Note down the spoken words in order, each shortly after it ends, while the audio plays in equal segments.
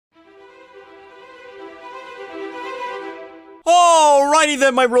Alrighty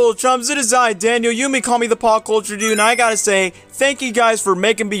then, my royal chums, it is I, Daniel. You may call me the Pop Culture Dude, and I gotta say, thank you guys for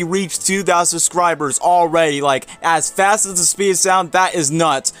making me reach 2,000 subscribers already. Like, as fast as the speed of sound, that is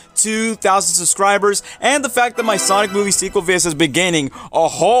nuts. 2,000 subscribers, and the fact that my Sonic movie sequel videos has been gaining a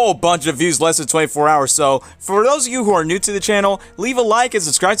whole bunch of views less than 24 hours. So, for those of you who are new to the channel, leave a like and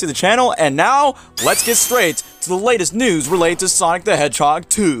subscribe to the channel, and now, let's get straight to the latest news related to Sonic the Hedgehog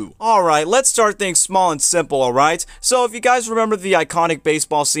 2. Alright, let's start things small and simple, alright? So, if you guys remember the iconic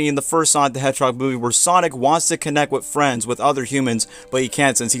baseball scene in the first Sonic the Hedgehog movie where Sonic wants to connect with friends, with other humans, but he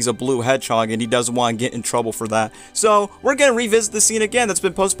can't since he's a blue hedgehog and he doesn't want to get in trouble for that. So, we're gonna revisit the scene again that's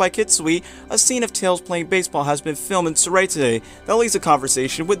been posted by Kitsui. A scene of Tails playing baseball has been filmed in Surrey today. That leads a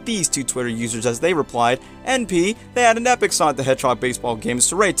conversation with these two Twitter users as they replied, NP, they had an epic Sonic the Hedgehog baseball game in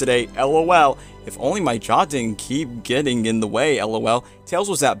Surrey today, LOL. If only my jaw didn't keep getting in the way, LOL. Tails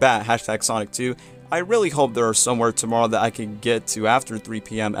was that bad, hashtag Sonic 2. I really hope there are somewhere tomorrow that I can get to after 3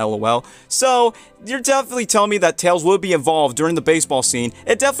 PM, LOL. So, you're definitely telling me that Tails would be involved during the baseball scene.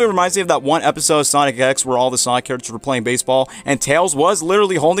 It definitely reminds me of that one episode of Sonic X where all the Sonic characters were playing baseball, and Tails was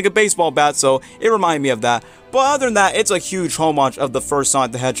literally holding a baseball bat, so it reminded me of that. But other than that, it's a huge homage of the first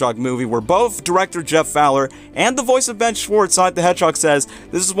Sonic the Hedgehog movie where both director Jeff Fowler and the voice of Ben Schwartz, Sonic the Hedgehog, says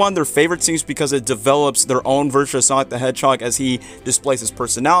this is one of their favorite scenes because it develops their own version of Sonic the Hedgehog as he displays his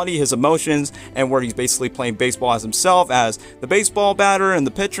personality, his emotions, and where he's basically playing baseball as himself, as the baseball batter and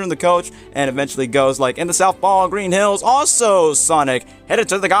the pitcher and the coach, and eventually goes like, in the South Ball, Green Hills, also Sonic, hit it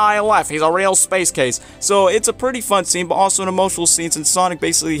to the guy left, he's a real space case. So it's a pretty fun scene, but also an emotional scene since Sonic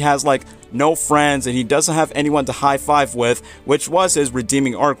basically has like no friends and he doesn't have anyone to high five with, which was his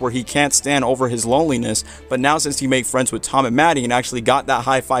redeeming arc where he can't stand over his loneliness. But now since he made friends with Tom and Maddie and actually got that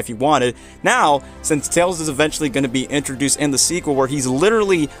high five he wanted, now since Tails is eventually going to be introduced in the sequel where he's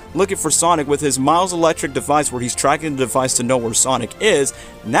literally looking for Sonic with his Miles electric device where he's tracking the device to know where Sonic is,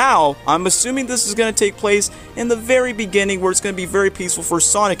 now I'm assuming this is going to take place in the very beginning where it's going to be very peaceful for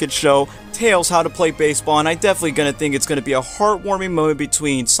Sonic and show Tails how to play baseball, and I definitely gonna think it's gonna be a heartwarming moment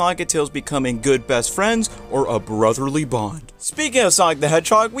between Sonic and Tails becoming good best friends or a brotherly bond. Speaking of Sonic the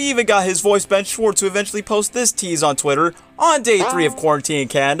Hedgehog, we even got his voice Ben Schwartz to eventually post this tease on Twitter. On day 3 of quarantine in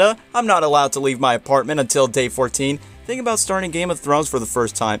Canada, I'm not allowed to leave my apartment until day 14. Thinking about starting Game of Thrones for the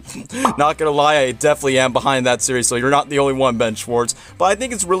first time. Not gonna lie, I definitely am behind that series, so you're not the only one, Ben Schwartz. But I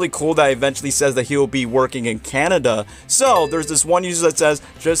think it's really cool that he eventually says that he'll be working in Canada. So, there's this one user that says,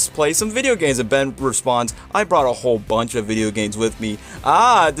 just play some video games, and Ben responds, I brought a whole bunch of video games with me.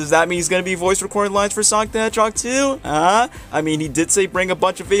 Does that mean he's gonna be voice recording lines for Sonic the Hedgehog 2? I mean, he did say bring a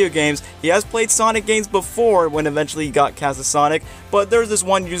bunch of video games. He has played Sonic games before when eventually he got cast as Sonic, but there's this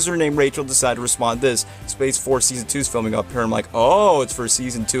one user named Rachel decided to respond to this. Space Force Season 2 is filming up here. I'm like, oh, it's for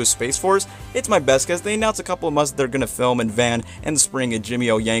Season 2 of Space Force? It's my best guess. They announced a couple of months that they're going to film in Van in the spring, and Jimmy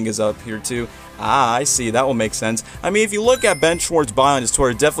O Yang is up here too. I see. That will make sense. I mean, if you look at Ben Schwartz's bio on his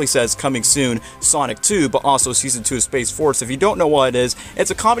Twitter, it definitely says coming soon, Sonic 2, but also Season 2 of Space Force. If you don't know what it is, it's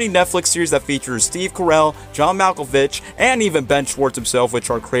a comedy Netflix series that features Steve Carell, John Malkovich, and even Ben Schwartz himself,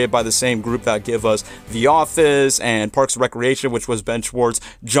 which are created by the same group that give us The Office and Parks and Recreation, which was Ben Schwartz,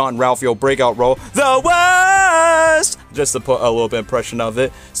 John Ralphio breakout role, The West! Just to put a little bit impression of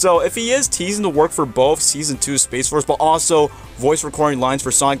it. So if he is teasing to work for both Season 2 of Space Force, but also voice recording lines for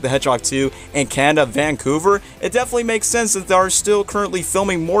Sonic the Hedgehog 2 in Canada, Vancouver, it definitely makes sense that they are still currently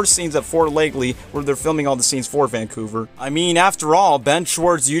filming more scenes at Fort Langley where they're filming all the scenes for Vancouver. I mean, after all, Ben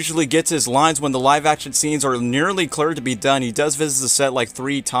Schwartz usually gets his lines when the live action scenes are nearly clear to be done. He does visit the set like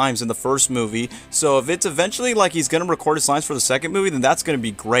 3 times in the first movie, so if it's eventually like he's gonna record his lines for the second movie, then that's gonna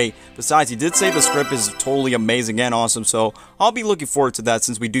be great. Besides, he did say the script is totally amazing and awesome, so I'll be looking forward to that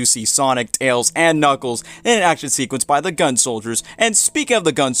since we do see Sonic, Tails, and Knuckles in an action sequence by the G.U.N Soldiers. And speaking of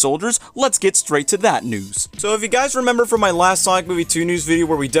the G.U.N Soldiers, let's get straight to that news. So if you guys remember from my last Sonic Movie 2 news video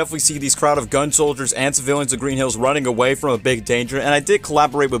where we definitely see these crowd of G.U.N Soldiers and civilians of Green Hills running away from a big danger, and I did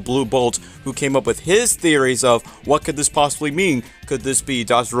collaborate with Blue Bolt, who came up with his theories of what could this possibly mean. Could this be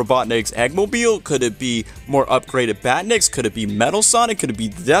Dr. Robotnik's Eggmobile? Could it be more upgraded Batniks? Could it be Metal Sonic? Could it be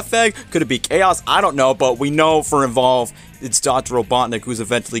the Death Egg? Could it be Chaos? I don't know, but we know for involved it's Dr. Robotnik who's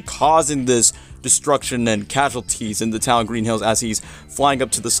eventually causing this destruction and casualties in the town Green Hills as he's flying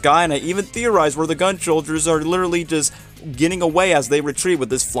up to the sky. And I even theorized where the G.U.N Soldiers are literally just getting away as they retreat with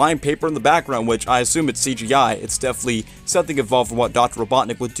this flying paper in the background, which I assume it's CGI. It's definitely something involved from what Dr.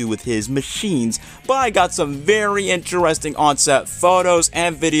 Robotnik would do with his machines. But I got some very interesting on-set photos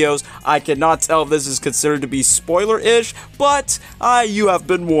and videos. I cannot tell if this is considered to be spoiler-ish, but you have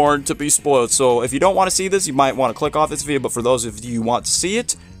been warned to be spoiled. So if you don't want to see this, you might want to click off this video, but for those of you who want to see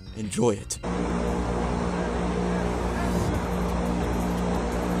it, enjoy it.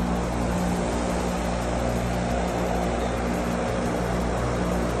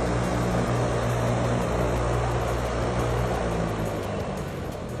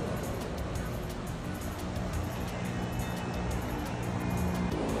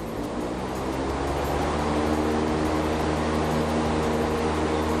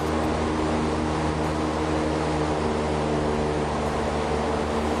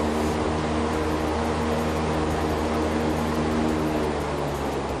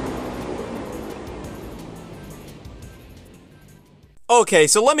 Okay,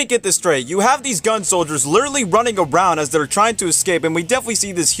 so let me get this straight. You have these gun soldiers literally running around as they're trying to escape, and we definitely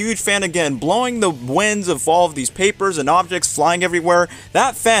see this huge fan again blowing the winds of all of these papers and objects flying everywhere.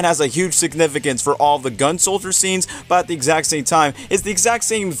 That fan has a huge significance for all of the gun soldier scenes, but at the exact same time, it's the exact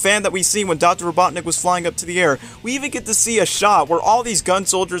same fan that we see when Dr. Robotnik was flying up to the air. We even get to see a shot where all these gun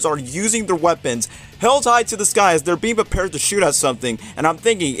soldiers are using their weapons held high to the sky as they're being prepared to shoot at something, and I'm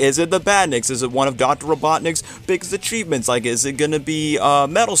thinking, is it the Badniks? Is it one of Dr. Robotnik's biggest achievements? Like, is it gonna be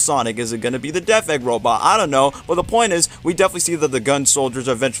Metal Sonic? Is it gonna be the Death Egg robot? I don't know, but the point is, we definitely see that the gun soldiers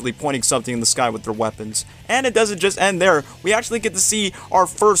are eventually pointing something in the sky with their weapons. And it doesn't just end there, we actually get to see our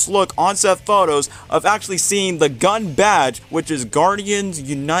first look on-set photos of actually seeing the gun badge, which is Guardians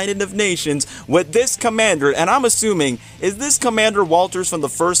United of Nations, with this commander, and I'm assuming, is this Commander Walters from the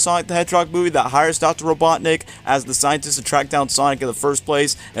first Sonic the Hedgehog movie that hires Dr. Robotnik as the scientist to track down Sonic in the first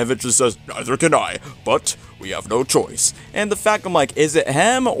place, and eventually says, "Neither can I, but we have no choice." And the fact, I'm like, is it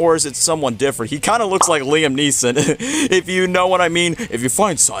him or is it someone different? He kind of looks like Liam Neeson, if you know what I mean. If you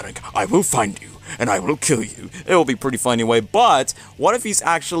find Sonic, I will find you, and I will kill you. It will be pretty fun anyway, but what if he's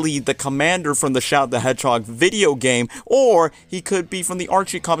actually the commander from the Shout the Hedgehog video game, or he could be from the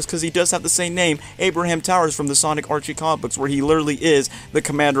Archie comics, because he does have the same name, Abraham Towers from the Sonic Archie comic books, where he literally is the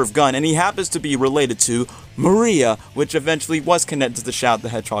commander of Gun, and he happens to be related to Maria, which eventually was connected to the Shout the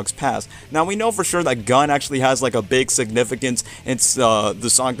Hedgehog's past. Now, we know for sure that Gun actually has like a big significance in the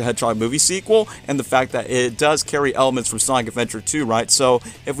Sonic the Hedgehog movie sequel, and the fact that it does carry elements from Sonic Adventure 2, right? So,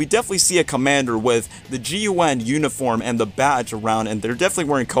 if we definitely see a commander with the G.U.N uniform and the badge around, and they're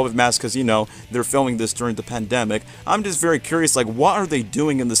definitely wearing COVID masks because, you know, they're filming this during the pandemic, I'm just very curious, like, what are they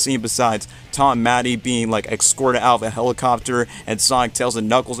doing in the scene besides Tom Maddie being, like, escorted out of a helicopter and Sonic, Tails, and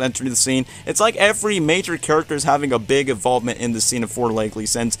Knuckles entering the scene? It's like every major character is having a big involvement in the scene of Fort Langley,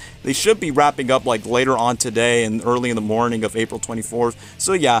 since they should be wrapping up, like, later on today and early in the morning of April 24th.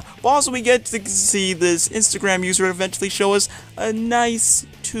 So, yeah, but also we get to see this Instagram user eventually show us a nice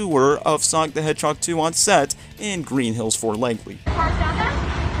tour of Sonic the Hedgehog 2 on set in Green Hills, Fort Langley. Cars down there?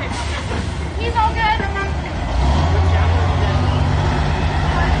 He's all good.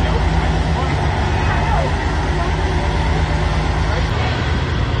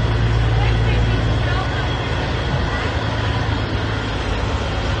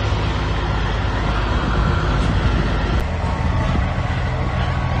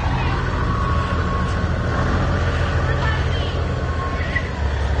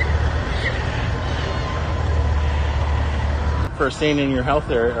 For staying in your health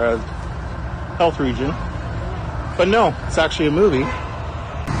area, health region, but no, it's actually a movie.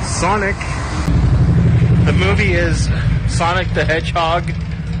 Sonic. The movie is Sonic the Hedgehog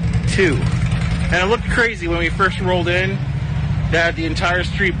 2, and it looked crazy when we first rolled in. They had the entire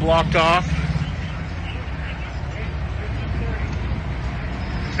street blocked off.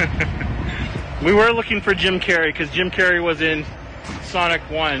 We were looking for Jim Carrey because Jim Carrey was in Sonic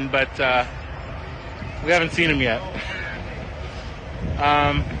 1, but we haven't seen him yet.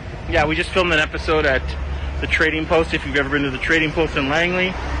 Yeah, we just filmed an episode at the Trading Post. If you've ever been to the Trading Post in Langley,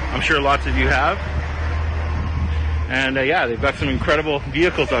 I'm sure lots of you have. And yeah, they've got some incredible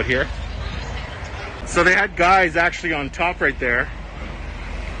vehicles out here. So they had guys actually on top right there.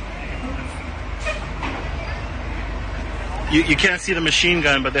 You can't see the machine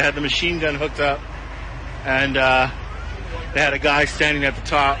gun, but they had the machine gun hooked up, and they had a guy standing at the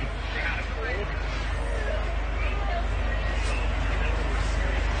top.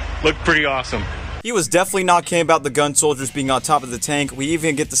 Looked pretty awesome. He was definitely not kidding about the gun soldiers being on top of the tank. We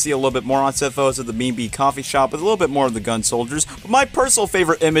even get to see a little bit more on-set photos of the Mean Bee coffee shop with a little bit more of the gun soldiers. But my personal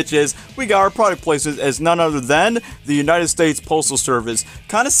favorite image is we got our product placement as none other than the United States Postal Service.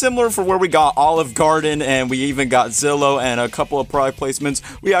 Kind of similar for where we got Olive Garden, and we even got Zillow and a couple of product placements.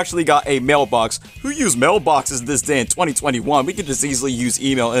 We actually got a mailbox. Who used mailboxes this day in 2021? We could just easily use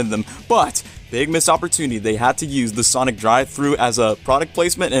email in them. But big missed opportunity. They had to use the Sonic drive-thru as a product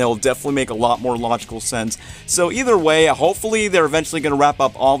placement, and it'll definitely make a lot more logical sense. So either way, hopefully they're eventually going to wrap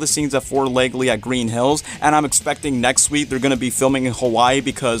up all the scenes at Fort Langley at Green Hills, and I'm expecting next week they're going to be filming in Hawaii,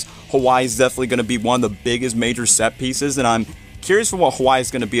 because Hawaii is definitely going to be one of the biggest major set pieces, and I'm curious for what Hawaii is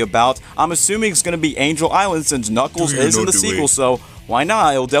going to be about. I'm assuming it's going to be Angel Island, since Knuckles is in the sequel, so why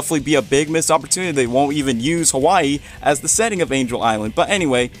not? It'll definitely be a big missed opportunity. They won't even use Hawaii as the setting of Angel Island. But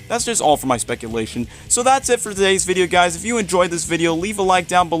anyway, that's just all for my speculation. So that's it for today's video, guys. If you enjoyed this video, leave a like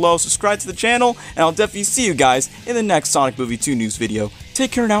down below, subscribe to the channel, and I'll definitely see you guys in the next Sonic Movie 2 news video.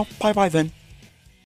 Take care now. Bye-bye then.